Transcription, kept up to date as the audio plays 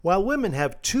While women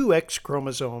have two X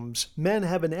chromosomes, men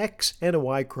have an X and a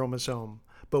Y chromosome.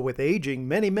 But with aging,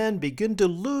 many men begin to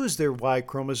lose their Y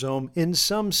chromosome in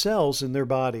some cells in their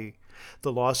body.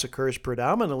 The loss occurs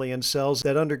predominantly in cells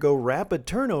that undergo rapid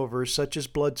turnover, such as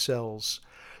blood cells.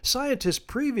 Scientists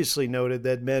previously noted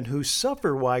that men who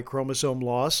suffer Y chromosome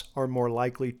loss are more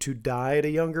likely to die at a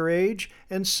younger age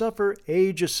and suffer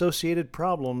age-associated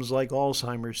problems like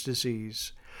Alzheimer's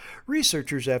disease.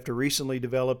 Researchers, after recently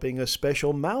developing a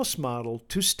special mouse model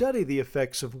to study the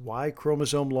effects of Y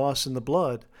chromosome loss in the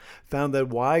blood, found that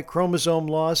Y chromosome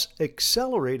loss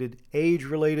accelerated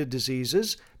age-related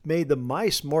diseases, made the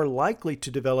mice more likely to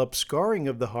develop scarring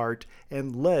of the heart,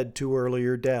 and led to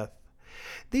earlier death.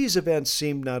 These events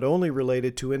seemed not only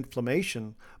related to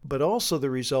inflammation, but also the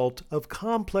result of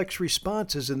complex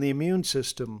responses in the immune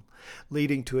system,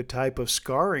 leading to a type of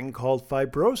scarring called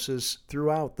fibrosis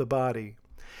throughout the body.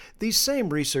 These same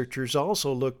researchers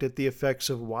also looked at the effects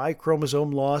of Y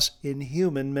chromosome loss in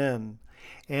human men.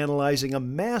 Analyzing a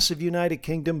massive United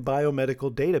Kingdom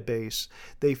biomedical database,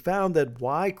 they found that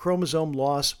Y chromosome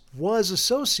loss was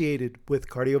associated with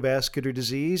cardiovascular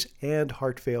disease and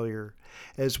heart failure.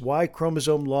 As Y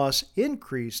chromosome loss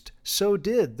increased, so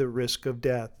did the risk of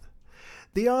death.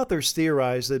 The authors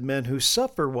theorize that men who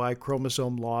suffer Y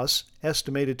chromosome loss,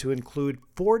 estimated to include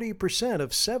 40%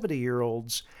 of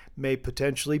 70-year-olds, may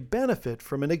potentially benefit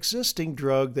from an existing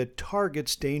drug that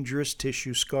targets dangerous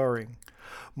tissue scarring.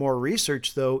 More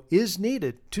research, though, is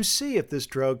needed to see if this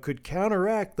drug could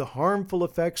counteract the harmful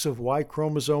effects of Y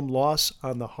chromosome loss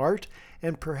on the heart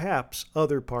and perhaps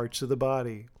other parts of the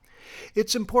body.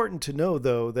 It's important to know,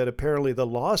 though, that apparently the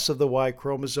loss of the Y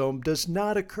chromosome does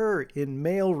not occur in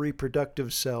male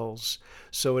reproductive cells,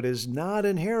 so it is not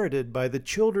inherited by the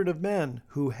children of men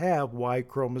who have Y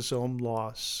chromosome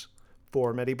loss.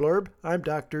 For MediBlurb, I'm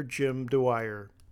Dr. Jim Dwyer.